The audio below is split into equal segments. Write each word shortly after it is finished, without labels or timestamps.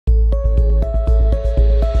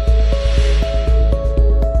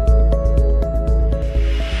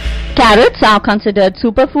Carrots are considered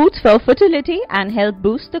superfoods for fertility and help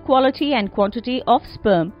boost the quality and quantity of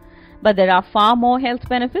sperm. But there are far more health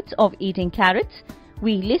benefits of eating carrots.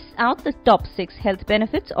 We list out the top 6 health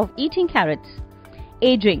benefits of eating carrots.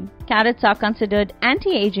 Aging. Carrots are considered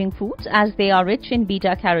anti-aging foods as they are rich in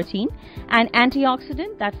beta-carotene, an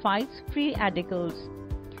antioxidant that fights free radicals.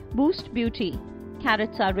 Boost beauty.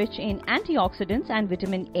 Carrots are rich in antioxidants and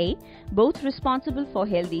vitamin A, both responsible for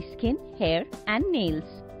healthy skin, hair and nails.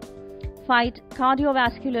 Fight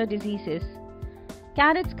cardiovascular diseases.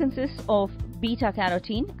 Carrots consist of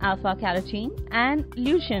beta-carotene, alpha-carotene and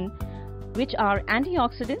lutein, which are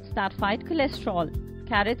antioxidants that fight cholesterol.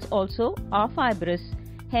 Carrots also are fibrous,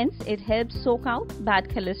 hence it helps soak out bad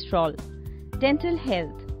cholesterol. Dental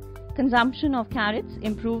health. Consumption of carrots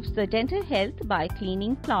improves the dental health by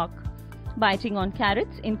cleaning plaque. Biting on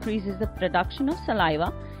carrots increases the production of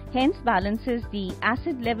saliva, hence balances the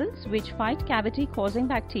acid levels which fight cavity-causing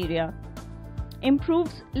bacteria.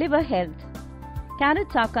 Improves liver health.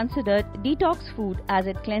 Carrots are considered detox food as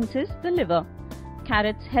it cleanses the liver.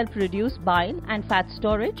 Carrots help reduce bile and fat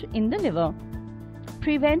storage in the liver.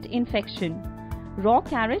 Prevent infection. Raw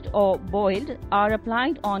carrot or boiled are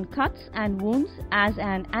applied on cuts and wounds as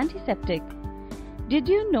an antiseptic. Did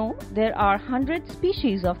you know there are 100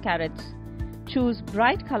 species of carrots? Choose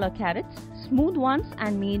bright color carrots, smooth ones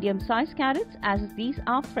and medium-sized carrots as these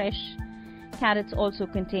are fresh. Carrots also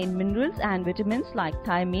contain minerals and vitamins like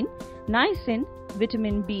thiamine, niacin,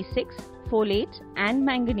 vitamin B6, folate and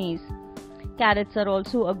manganese. Carrots are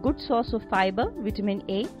also a good source of fiber, vitamin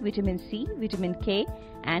A, vitamin C, vitamin K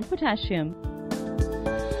and potassium.